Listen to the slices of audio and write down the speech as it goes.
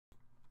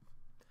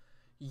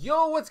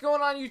Yo, what's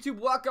going on YouTube?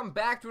 Welcome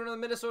back to another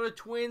Minnesota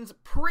Twins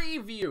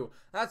preview.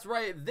 That's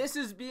right, this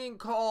is being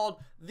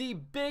called the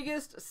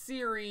biggest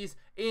series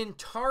in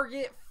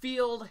Target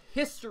Field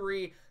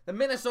history. The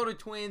Minnesota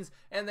Twins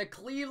and the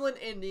Cleveland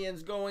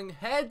Indians going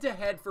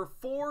head-to-head for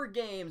 4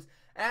 games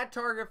at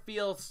Target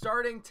Field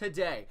starting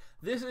today.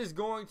 This is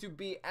going to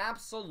be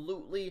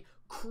absolutely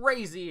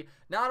crazy,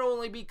 not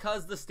only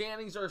because the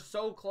standings are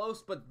so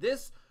close, but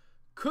this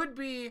could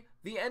be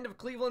the end of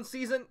Cleveland's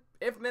season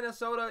if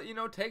Minnesota,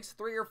 takes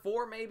 3 or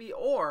 4 maybe,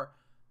 or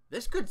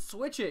this could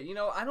switch it.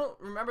 I don't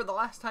remember the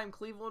last time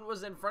Cleveland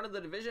was in front of the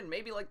division,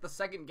 maybe like the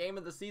second game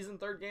of the season,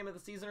 third game of the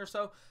season or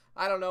so.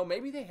 I don't know,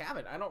 maybe they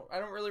haven't. I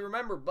don't really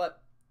remember,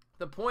 but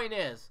the point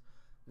is,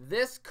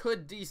 this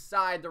could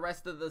decide the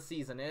rest of the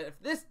season. And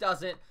if this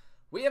doesn't,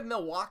 we have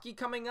Milwaukee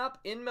coming up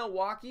in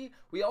Milwaukee.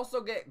 We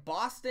also get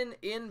Boston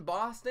in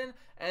Boston,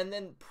 and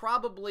then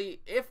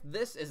probably, if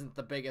this isn't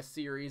the biggest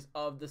series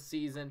of the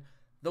season,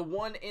 the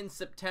one in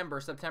September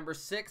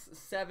 6th,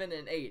 7,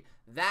 and 8.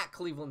 That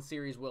Cleveland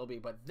series will be.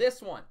 But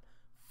this one,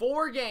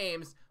 4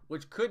 games,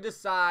 which could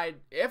decide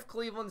if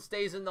Cleveland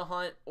stays in the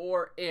hunt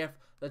or if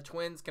the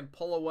Twins can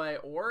pull away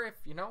or if,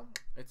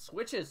 it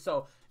switches.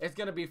 So it's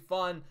going to be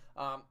fun.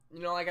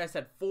 Like I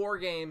said, 4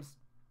 games.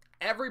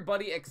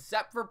 Everybody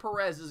except for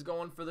Perez is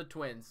going for the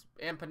Twins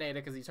and Pineda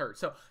because he's hurt.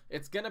 So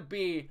it's going to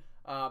be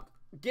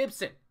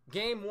Gibson,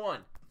 game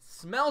 1.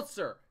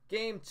 Smeltzer,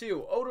 game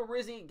 2,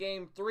 Odorizzi,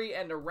 game 3,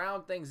 and to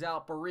round things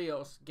out,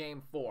 Barrios,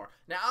 game 4.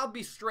 Now, I'll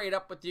be straight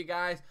up with you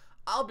guys.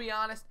 I'll be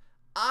honest.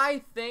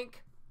 I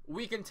think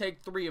we can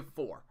take 3 of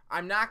 4.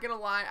 I'm not going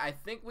to lie. I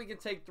think we can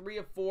take 3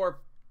 of 4.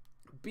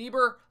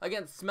 Bieber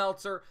against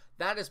Smeltzer,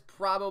 that is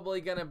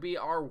probably going to be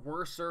our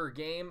worser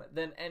game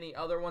than any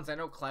other ones. I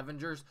know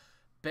Clevenger's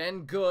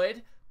been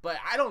good, but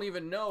I don't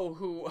even know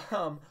who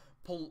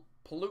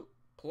Poluntko.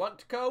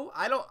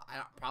 I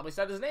probably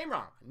said his name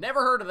wrong. Never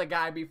heard of the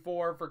guy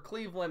before for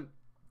Cleveland.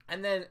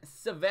 And then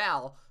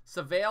Savale,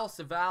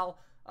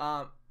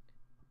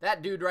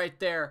 that dude right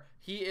there,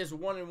 he is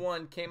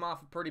 1-1, came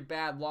off a pretty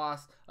bad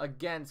loss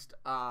against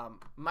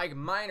Mike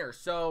Minor.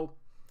 So,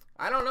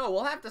 I don't know.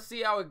 We'll have to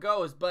see how it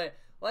goes. But,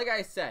 like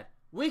I said,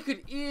 we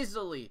could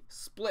easily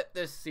split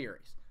this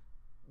series.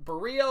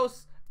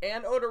 Barrios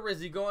and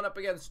Odorizzi going up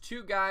against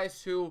 2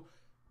 guys who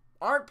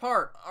weren't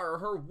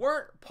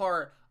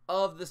part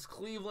of this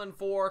Cleveland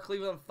 4,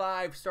 Cleveland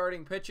 5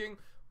 starting pitching.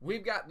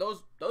 We've got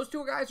those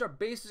 2 guys are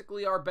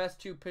basically our best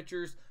 2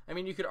 pitchers. I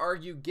mean, you could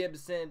argue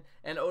Gibson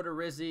and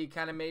Odorizzi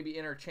kind of maybe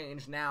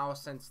interchange now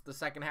since the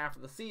second half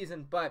of the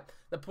season, but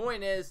the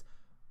point is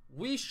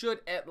we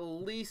should at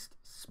least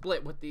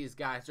split with these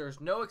guys.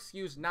 There's no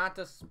excuse not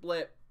to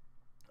split,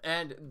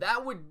 and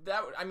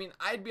I mean,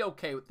 I'd be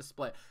okay with the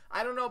split.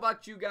 I don't know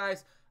about you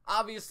guys.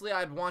 Obviously,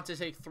 I'd want to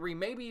take 3,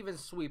 maybe even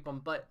sweep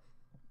them, but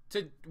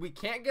we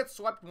can't get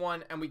swept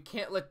 1, and we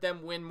can't let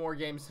them win more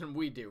games than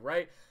we do,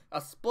 right? A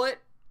split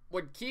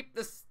would keep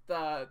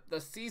the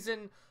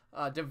season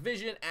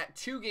division at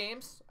 2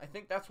 games. I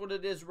think that's what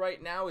it is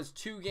right now, is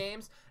 2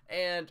 games.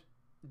 And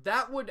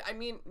that would, I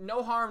mean,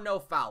 no harm, no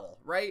foul,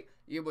 right?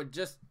 You would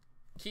just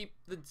keep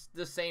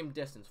the same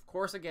distance. Of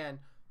course, again,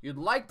 you'd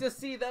like to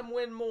see them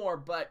win more,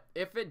 but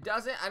if it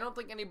doesn't, I don't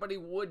think anybody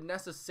would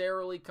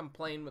necessarily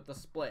complain with the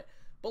split.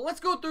 But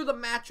let's go through the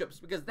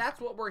matchups because that's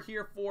what we're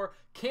here for.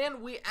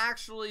 Can we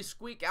actually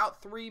squeak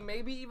out 3,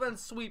 maybe even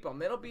sweep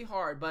them? It'll be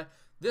hard, but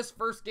this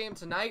first game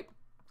tonight,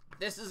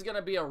 this is going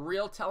to be a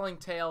real telling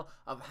tale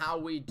of how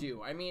we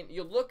do. I mean,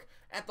 you look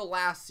at the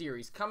last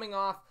series, coming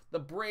off the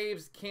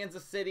Braves,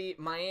 Kansas City,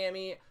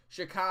 Miami,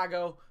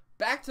 Chicago,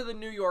 back to the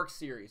New York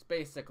series,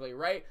 basically,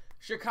 right?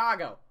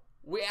 Chicago,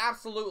 we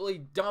absolutely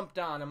dumped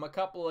on them a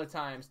couple of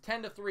times.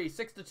 10-3,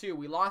 6-2.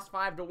 We lost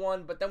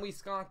 5-1, but then we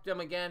skunked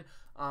them again,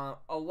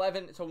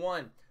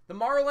 11-1. The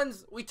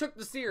Marlins, we took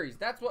the series.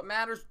 That's what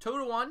matters.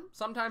 2-1.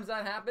 Sometimes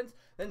that happens.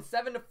 Then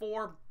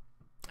 7-4,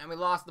 and we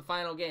lost the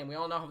final game. We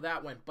all know how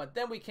that went. But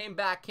then we came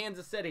back.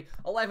 Kansas City,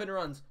 11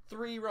 runs,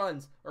 3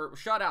 runs, or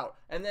shutout,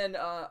 and then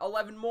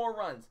 11 more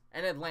runs.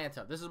 And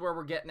Atlanta. This is where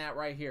we're getting at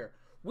right here.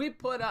 We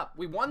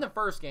won the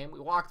first game. We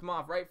walked them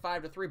off, right,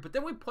 5-3. But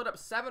then we put up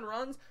 7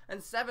 runs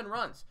and 7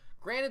 runs.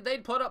 Granted,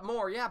 they'd put up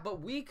more, yeah, but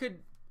we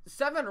could,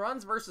 7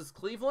 runs versus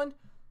Cleveland,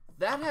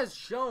 that has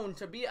shown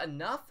to be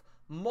enough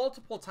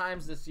multiple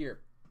times this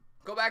year.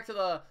 Go back to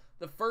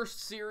the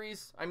first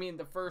series, I mean,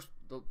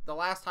 the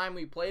last time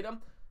we played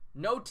them,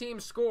 no team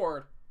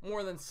scored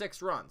more than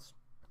 6 runs.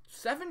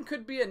 7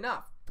 could be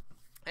enough.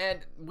 And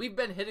we've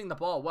been hitting the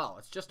ball well.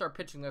 It's just our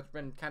pitching that's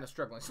been kind of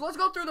struggling. So let's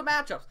go through the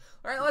matchups.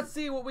 All right, let's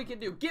see what we can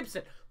do.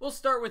 Gibson, we'll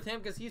start with him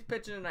because he's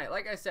pitching tonight.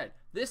 Like I said,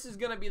 this is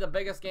going to be the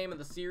biggest game of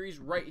the series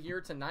right here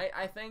tonight,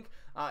 I think.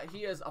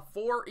 He is a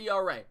 4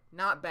 ERA.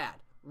 Not bad.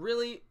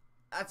 Really,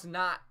 that's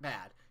not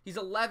bad. He's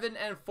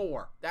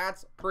 11-4.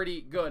 That's pretty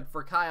good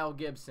for Kyle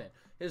Gibson.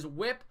 His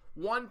whip,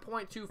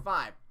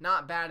 1.25.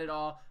 Not bad at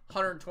all.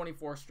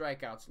 124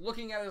 strikeouts.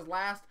 Looking at his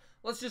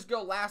let's just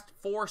go last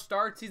 4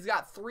 starts. He's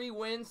got 3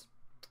 wins.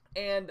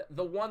 And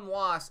the 1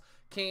 loss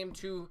came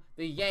to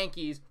the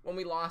Yankees when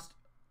we lost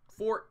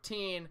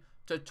 14-4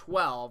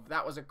 12.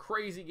 That was a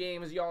crazy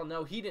game, as you all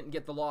know. He didn't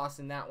get the loss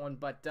in that one,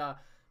 but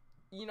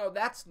you know,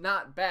 that's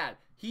not bad.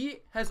 He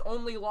has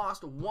only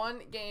lost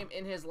one game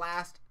in his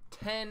last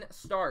 10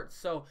 starts.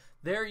 So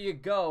there you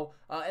go.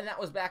 And that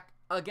was back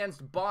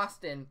against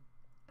Boston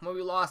when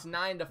we lost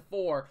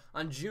 9-4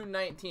 on June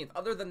 19th.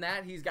 Other than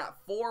that, he's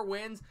got 4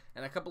 wins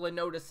and a couple of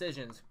no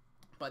decisions.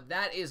 But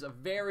that is a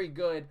very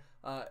good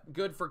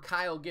for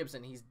Kyle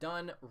Gibson. He's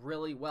done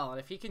really well. And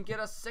if he can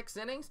get us 6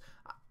 innings,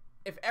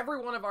 if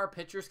every one of our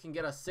pitchers can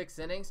get us 6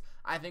 innings,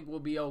 I think we'll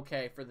be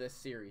okay for this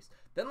series.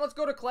 Then let's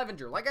go to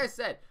Clevenger. Like I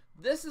said,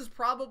 this is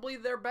probably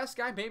their best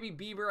guy. Maybe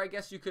Bieber, I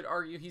guess you could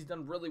argue he's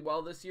done really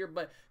well this year.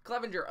 But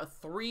Clevenger, a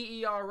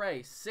 3 ERA,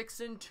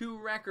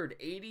 6-2 record,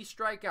 80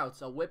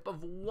 strikeouts, a whip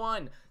of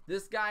 1.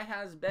 This guy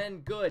has been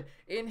good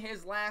in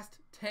his last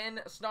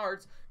 10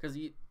 starts because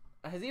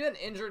has he been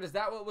injured? Is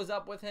that what was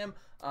up with him?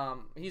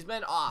 He's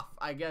been off,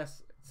 I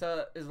guess.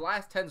 So his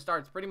last 10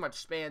 starts pretty much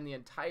span the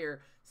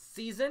entire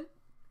season.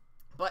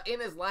 But in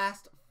his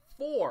last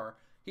 4,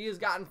 he has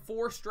gotten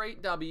 4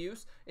 straight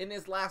W's. In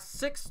his last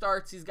 6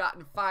 starts, he's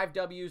gotten 5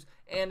 W's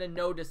and a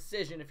no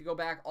decision. If you go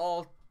back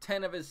all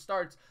 10 of his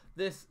starts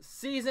this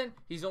season,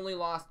 he's only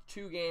lost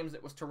 2 games.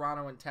 It was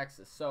Toronto and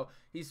Texas. So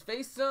he's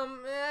faced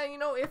some,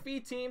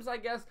 iffy teams, I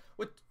guess,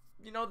 with,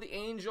 the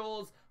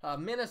Angels,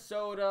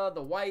 Minnesota,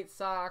 the White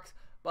Sox.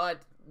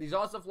 But he's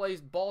also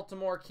faced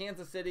Baltimore,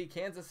 Kansas City,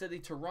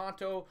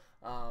 Toronto,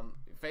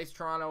 faced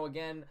Toronto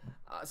again.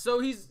 So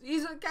he's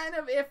a kind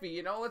of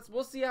iffy,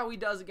 we'll see how he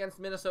does against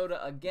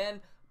Minnesota again.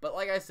 But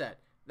like I said,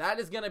 that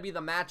is going to be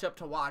the matchup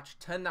to watch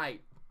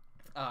tonight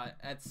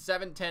at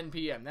 7:10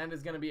 p.m. That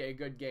is going to be a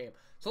good game.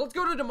 So let's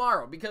go to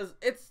tomorrow because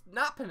it's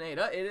not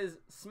Pineda, it is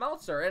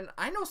Smeltzer. And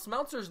I know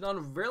Smeltzer's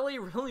done really,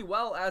 really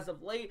well as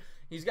of late.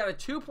 He's got a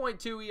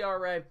 2.2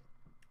 ERA.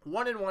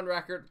 1-1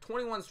 record,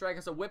 21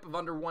 strikeouts, a whip of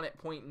under 1 at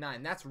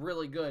 .9. That's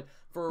really good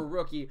for a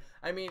rookie.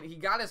 I mean, he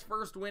got his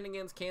first win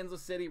against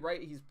Kansas City,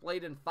 right? He's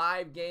played in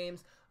 5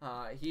 games.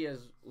 He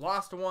has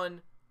lost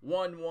 1,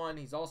 won 1.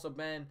 He's also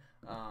been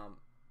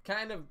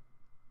kind of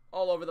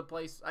all over the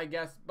place, I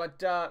guess.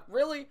 But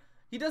really,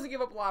 he doesn't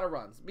give up a lot of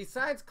runs.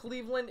 Besides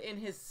Cleveland in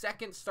his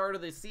second start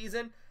of the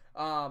season,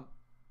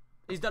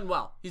 he's done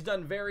well. He's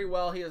done very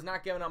well. He has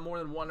not given up more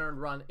than 1 earned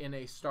run in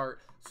a start.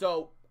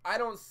 So I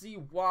don't see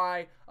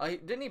why.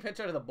 Didn't he pitch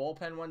out of the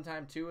bullpen one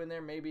time too in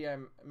there? Maybe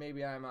I'm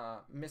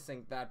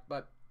missing that.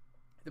 But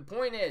the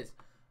point is,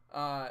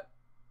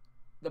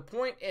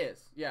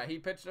 yeah, he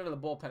pitched out of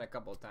the bullpen a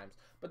couple of times.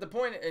 But the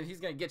point, and he's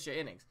gonna get you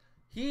innings.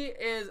 He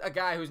is a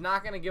guy who's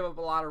not gonna give up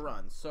a lot of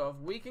runs. So if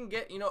we can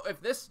get,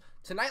 if this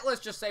tonight,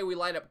 let's just say we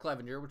light up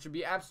Clevenger, which would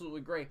be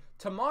absolutely great.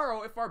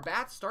 Tomorrow, if our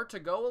bats start to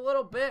go a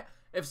little bit,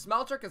 if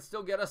Smelter can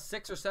still get us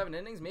 6 or 7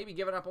 innings, maybe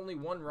giving up only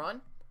 1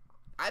 run,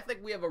 I think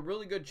we have a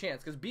really good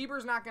chance because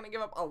Bieber's not going to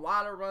give up a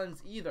lot of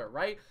runs either,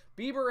 right?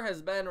 Bieber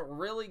has been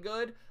really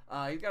good.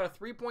 He's got a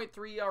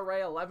 3.3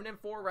 ERA,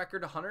 11-4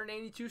 record,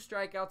 182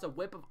 strikeouts, a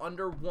whip of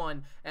under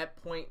 1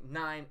 at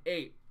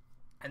 .98.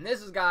 And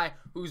this is a guy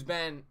who's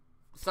been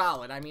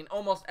solid. I mean,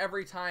 almost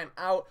every time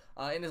out.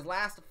 In his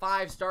last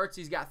 5 starts,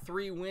 he's got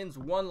 3 wins,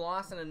 1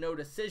 loss, and a no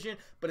decision.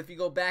 But if you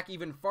go back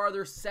even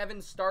farther,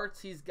 7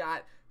 starts, he's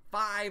got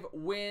 5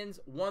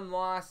 wins, 1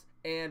 loss,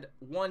 and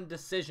 1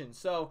 decision.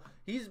 So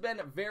he's been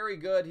very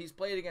good. He's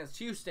played against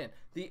Houston,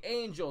 the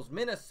Angels,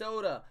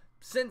 Minnesota,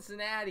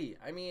 Cincinnati.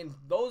 I mean,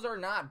 those are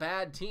not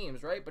bad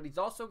teams, right? But he's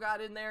also got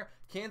in there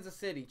Kansas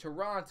City,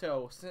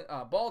 Toronto,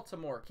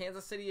 Baltimore,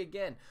 Kansas City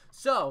again.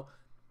 So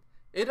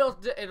it'll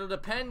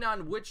depend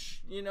on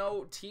which,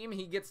 team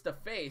he gets to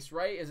face,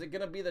 right? Is it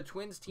going to be the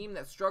Twins team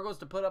that struggles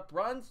to put up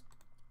runs,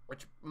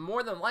 which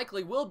more than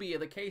likely will be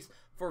the case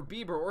for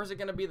Bieber, or is it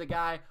going to be the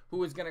guy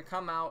who is going to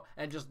come out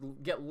and just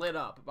get lit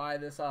up by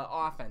this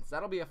offense?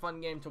 That'll be a fun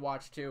game to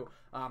watch too.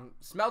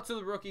 Smeltzer,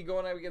 the rookie,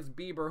 going up against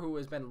Bieber, who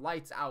has been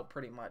lights out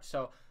pretty much.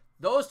 So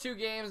those 2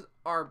 games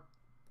are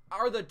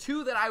the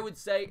 2 that I would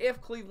say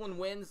if Cleveland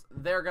wins,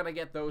 they're going to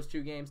get those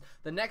 2 games.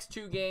 The next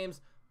 2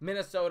 games,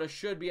 Minnesota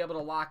should be able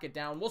to lock it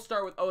down. We'll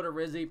start with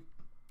Odorizzi.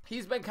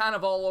 He's been kind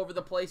of all over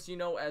the place,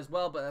 as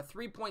well, but a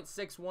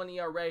 3.61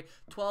 ERA,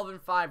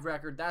 12-5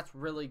 record, that's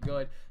really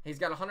good. He's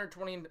got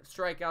 120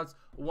 strikeouts,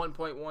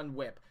 1.1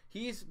 whip.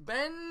 He's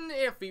been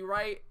iffy,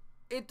 right?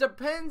 It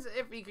depends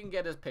if he can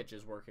get his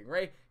pitches working,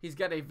 right? He's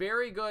got a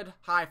very good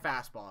high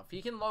fastball. If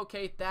he can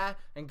locate that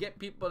and get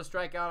people to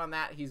strike out on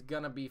that, he's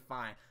going to be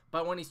fine.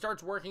 But when he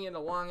starts working into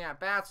long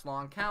at-bats,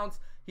 long counts,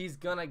 he's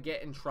going to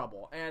get in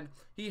trouble. And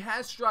he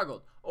has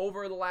struggled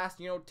over the last,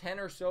 10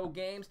 or so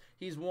games.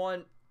 He's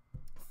won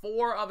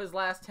 4 of his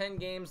last 10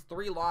 games,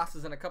 3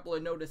 losses, and a couple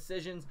of no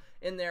decisions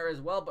in there as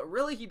well. But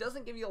really, he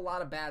doesn't give you a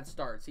lot of bad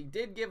starts. He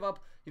did give up,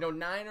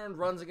 9 earned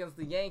runs against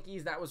the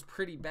Yankees. That was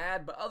pretty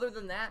bad. But other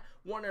than that,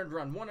 1 earned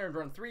run, 1 earned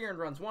run, 3 earned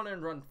runs, 1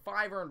 earned run,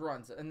 5 earned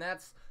runs. And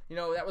that's,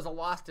 that was a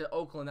loss to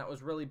Oakland. That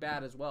was really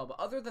bad as well. But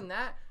other than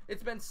that,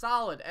 it's been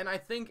solid. And I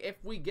think if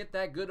we get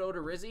that good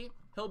Odorizzi,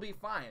 he'll be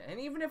fine.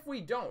 And even if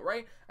we don't,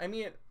 right? I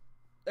mean,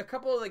 a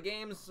couple of the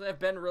games have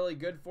been really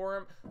good for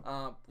him,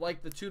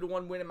 like the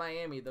 2-1 win in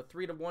Miami, the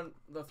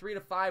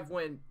 3-5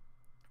 win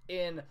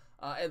in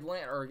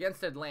Atlanta, or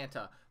against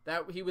Atlanta,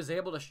 that he was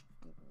able to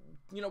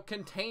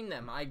contain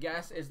them, I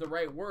guess is the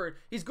right word.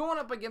 He's going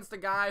up against a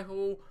guy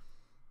who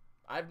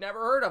I've never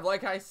heard of.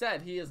 Like I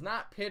said, he has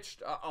not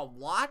pitched a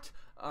lot,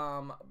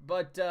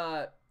 but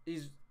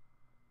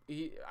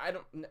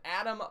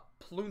Adam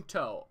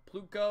Plunto,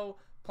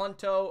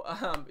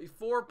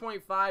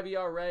 4.5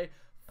 ERA,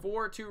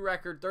 4.2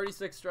 record,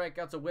 36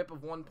 strikeouts, a whip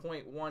of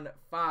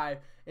 1.15.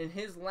 In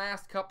his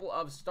last couple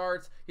of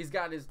starts, he's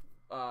got his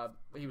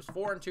he was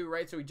 4-2,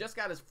 right? So he just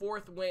got his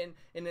 4th win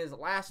in his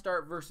last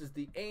start versus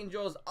the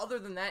Angels. Other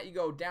than that, you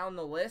go down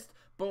the list.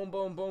 Boom,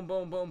 boom, boom,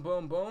 boom, boom,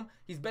 boom, boom.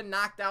 He's been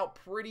knocked out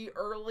pretty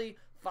early.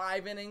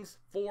 5 innings,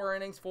 4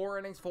 innings, 4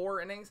 innings,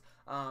 4 innings.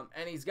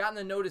 And he's gotten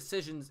the no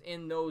decisions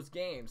in those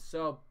games.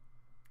 So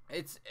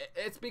it's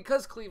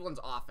because Cleveland's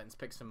offense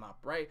picks him up,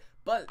 right?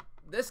 But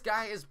this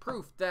guy is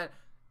proof that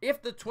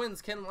if the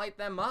Twins can light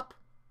them up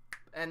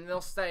and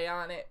they'll stay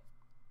on it,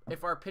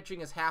 if our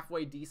pitching is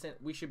halfway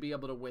decent, we should be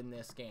able to win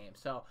this game.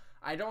 So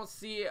I don't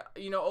see,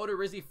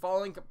 Odorizzi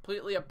falling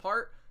completely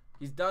apart.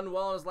 He's done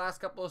well in his last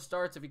couple of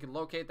starts. If he can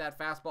locate that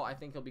fastball, I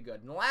think he'll be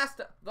good. And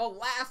the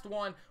last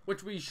one,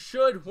 which we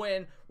should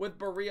win with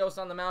Barrios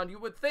on the mound, you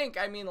would think.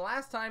 I mean,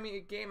 last time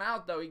he came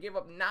out, though, he gave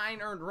up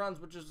 9 earned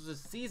runs, which is a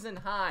season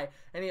high.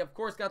 And he, of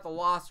course, got the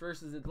loss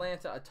versus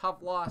Atlanta, a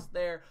tough loss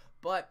there.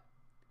 But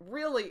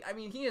really, I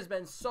mean, he has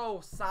been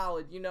so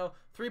solid,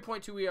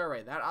 3.2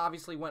 ERA. That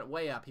obviously went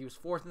way up. He was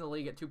 4th in the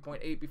league at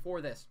 2.8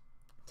 before this.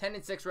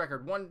 10-6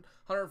 record,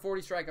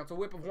 140 strikeouts, a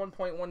whip of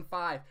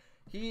 1.15.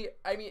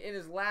 In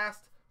his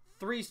last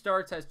 3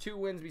 starts, has 2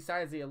 wins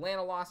besides the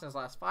Atlanta loss. In his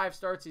last 5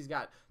 starts, he's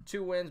got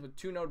 2 wins with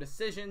 2 no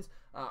decisions.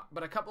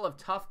 But a couple of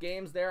tough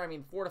games there.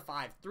 4-5,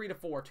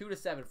 3-4,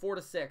 2-7,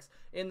 4-6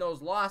 in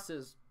those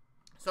losses.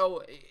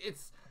 So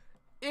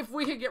if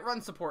we could get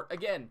run support,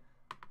 again,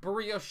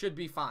 Barrios should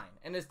be fine.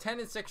 And his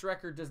 10-6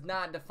 record does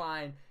not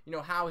define,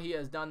 how he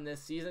has done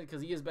this season,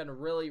 because he has been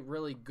really,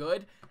 really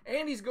good.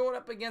 And he's going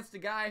up against a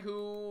guy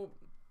who,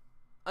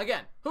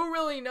 again, who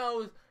really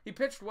knows? He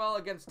pitched well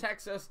against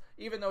Texas,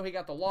 even though he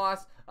got the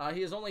loss.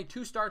 He has only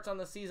 2 starts on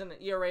the season, an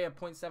ERA of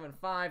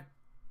 .75.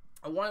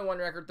 A 1-1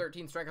 record,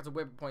 13 strikeouts, a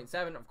whip of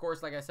 .7. Of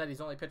course, like I said,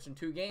 he's only pitched in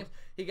 2 games.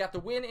 He got the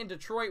win in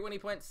Detroit when he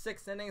went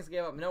 6 innings,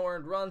 gave up no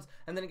earned runs,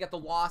 and then he got the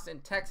loss in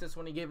Texas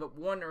when he gave up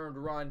 1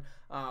 earned run.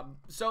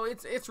 So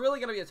it's really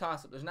going to be a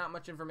toss-up. There's not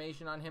much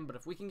information on him, but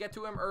if we can get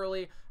to him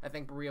early, I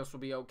think Barrios will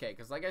be okay.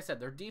 Because like I said,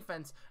 their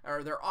defense,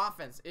 or their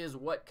offense, is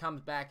what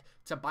comes back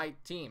to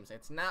bite teams.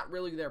 It's not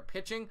really their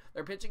pitching.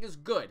 Their pitching is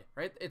good,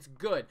 right? It's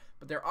good,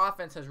 but their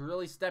offense has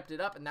really stepped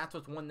it up, and that's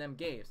what's won them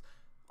games.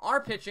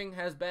 Our pitching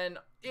has been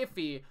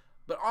iffy,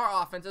 but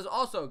our offense is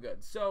also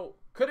good. So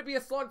could it be a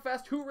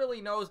slugfest? Who really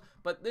knows?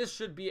 But this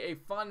should be a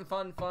fun,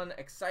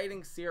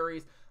 exciting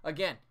series.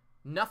 Again,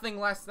 nothing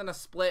less than a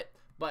split.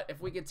 But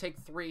if we could take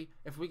 3,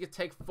 if we could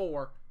take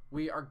 4,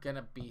 we are going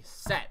to be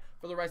set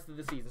for the rest of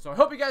the season. So I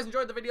hope you guys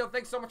enjoyed the video.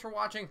 Thanks so much for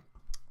watching.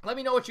 Let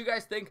me know what you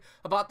guys think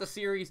about the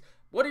series.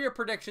 What are your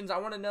predictions? I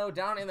want to know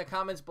down in the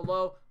comments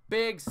below.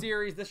 Big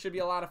series. This should be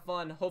a lot of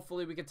fun.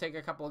 Hopefully we can take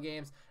a couple of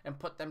games and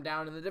put them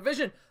down in the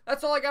division.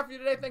 That's all I got for you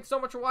today. Thanks so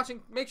much for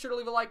watching. Make sure to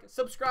leave a like,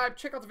 subscribe,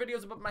 check out the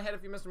videos above my head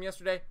if you missed them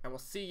yesterday, and we'll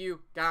see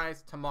you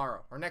guys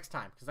tomorrow or next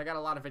time, because I got a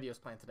lot of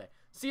videos planned today.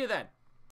 See you then.